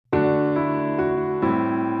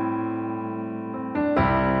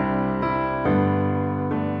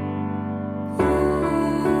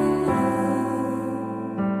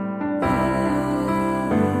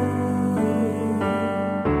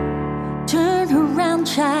on,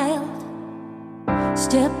 child,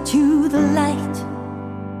 step to the light.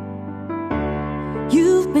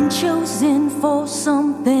 You've been chosen for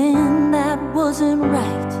something that wasn't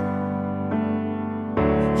right.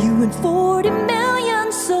 You and 40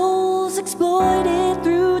 million souls exploited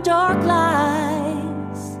through dark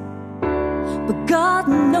lies. But God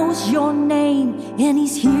knows your name and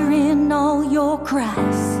He's hearing all your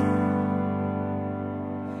cries.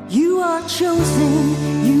 You are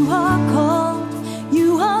chosen, you are called,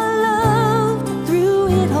 you are loved through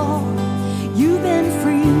it all. You've been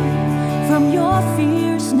free from your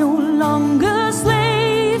fears, no longer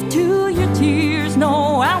slave to your tears.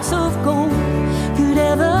 No ounce of gold could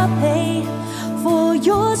ever pay for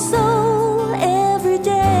your soul every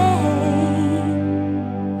day.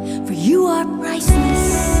 For you are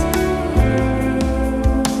priceless.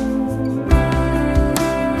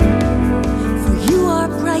 For you are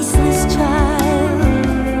priceless, child.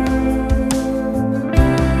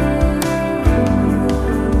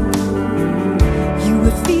 You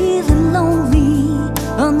were feeling lonely,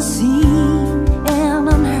 unseen and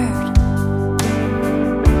unheard,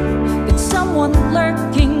 but someone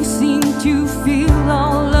lurking seemed to feel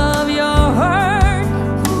all of your hurt.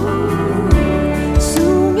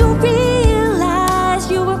 Soon you'll realize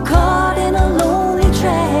you were caught in a lonely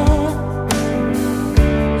trap,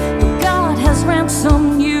 but God has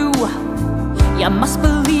ransomed you. You must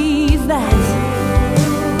believe that.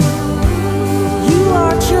 You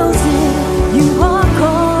are chosen, you are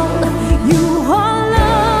called, you are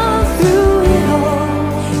loved through it all.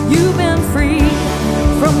 You've been free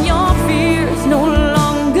from your fears, no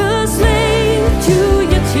longer slave to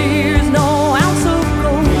your tears. No ounce of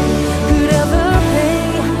gold could ever pay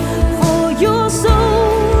for your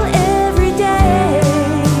soul every day.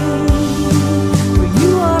 For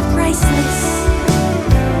you are priceless.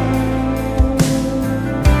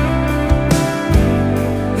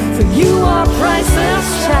 For you are priceless,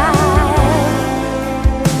 child.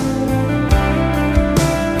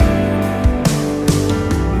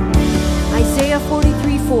 Isaiah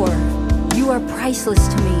 43:4. You are priceless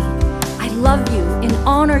to me. I love you and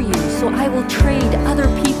honor you, so I will trade other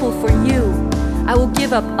people for you. I will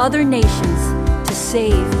give up other nations to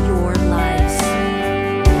save your life.